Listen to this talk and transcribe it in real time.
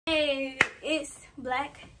Hey, it's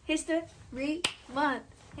Black History Month.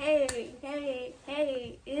 Hey, hey,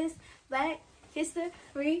 hey, it's Black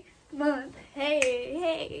History Month. Hey,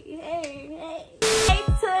 hey, hey, hey. Hey,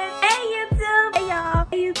 Twitch. Hey, YouTube. Hey, y'all.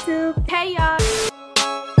 Hey, YouTube. Hey, y'all.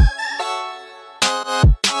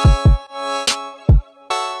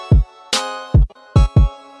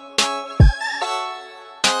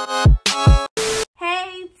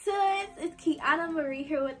 Marie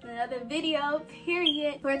here with another video,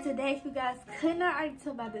 period. For today, if you guys could not already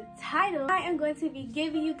tell by the title, I am going to be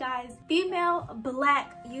giving you guys female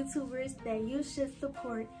Black YouTubers that you should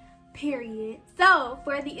support, period. So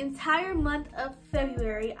for the entire month of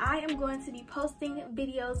February, I am going to be posting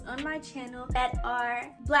videos on my channel that are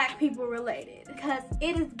Black people related because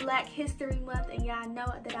it is Black History Month and y'all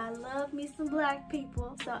know that I love me some Black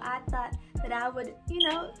people. So I thought that I would,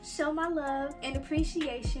 show my love and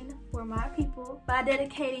appreciation for my people by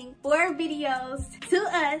dedicating 4 videos to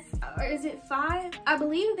us. Or is it 5? I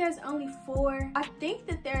believe there's only 4. I think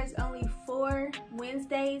that there's only 4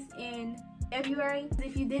 Wednesdays in February.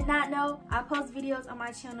 If you did not know, I post videos on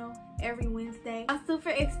my channel every Wednesday. I'm super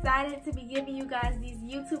excited to be giving you guys these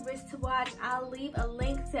YouTubers to watch. I'll leave a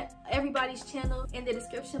link to everybody's channel in the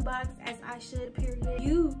description box, as I should, period.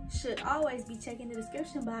 You should always be checking the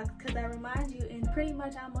description box because I remind you in pretty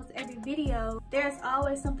much almost every video, there's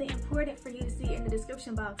always something important for you to see in the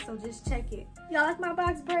description box, so just check it. Y'all like my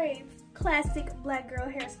box braids? Classic Black girl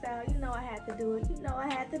hairstyle. You know I had to do it. You know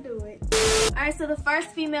I had to do it. Alright, so the first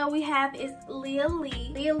female we have is Leah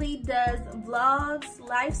Lee. Leah Lee does vlogs,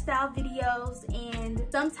 lifestyle videos, and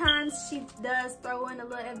sometimes she does throw in a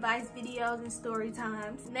little advice videos and story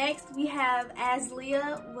times. Next we have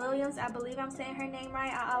Azleah Williams. I believe I'm saying her name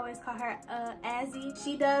right. I always call her Azzy.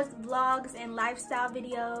 She does vlogs and lifestyle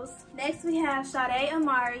videos. Next we have Sade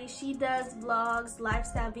Amari. She does vlogs,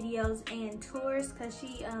 lifestyle videos, and tours because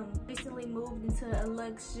she recently moved into a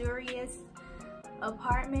luxurious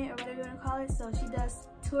apartment, or whatever you want to call it, so she does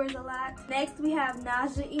tours a lot. Next we have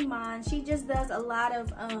Naja Iman. She just does a lot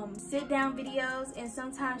of sit down videos, and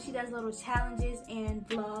sometimes she does little challenges and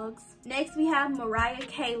vlogs. Next we have Mariah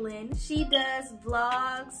Kaylin. She does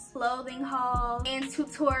vlogs, clothing hauls, and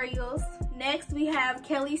tutorials. Next we have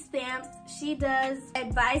Kelly Stamps. She does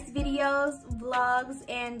advice videos, vlogs,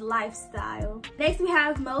 and lifestyle. Next we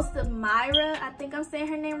have most of Myra. I think I'm saying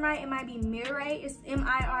her name right. It might be Miree. It's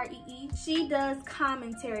M-I-R-E-E. She does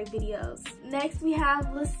commentary videos. Next we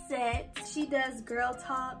have Lisette. She does girl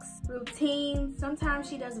talks, routines. Sometimes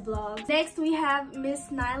she does vlogs. Next we have Miss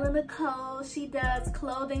Nyla Nicole. She does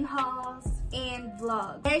clothing hauls and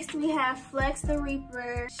vlogs. Next we have Flex the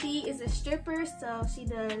Reaper. She is a stripper, so she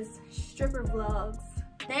does stripper vlogs.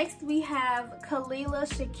 Next we have Kalila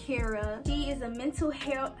Shakira. She is a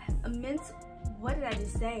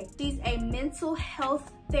She's a mental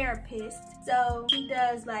health therapist. So she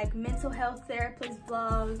does like mental health therapist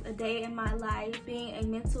vlogs, a day in my life being a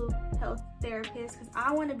mental health therapist, because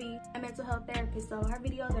I want to be a mental health therapist, so her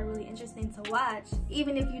videos are really interesting to watch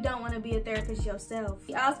even if you don't want to be a therapist yourself.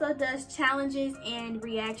 She also does challenges and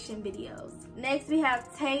reaction videos. Next we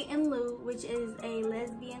have Tay and Lou, which is a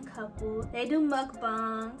lesbian couple. They do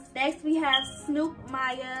mukbangs. Next we have Snoop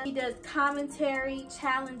Maya. She does commentary,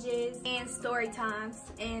 challenges, and story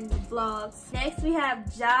times and vlogs. Next we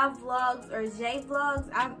have Ja Vlogs, or J Vlogs.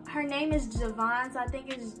 Her name is Javon, so I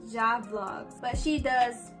think it's Ja Vlogs, but she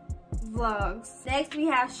does vlogs. Next we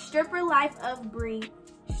have Stripper Life of Bree,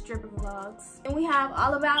 stripper vlogs. And we have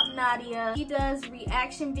All About Nadia. She does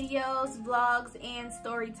reaction videos, vlogs, and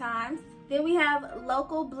story times. Then we have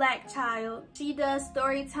Local Black Child. She does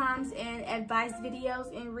story times and advice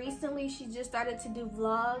videos, and recently she just started to do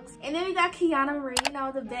vlogs. And then we got Kiana Marie,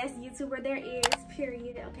 the best YouTuber there is,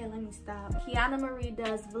 period. Okay, let me stop. Kiana Marie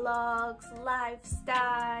does vlogs,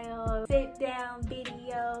 lifestyle, sit down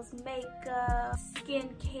videos, makeup,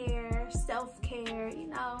 skincare, self-care,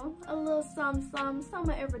 a little some of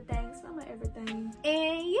everything,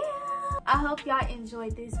 And yeah, I hope y'all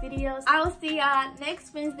enjoyed these videos. I will see y'all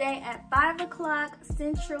next Wednesday at 5 o'clock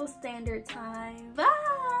Central Standard Time.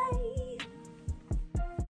 Bye!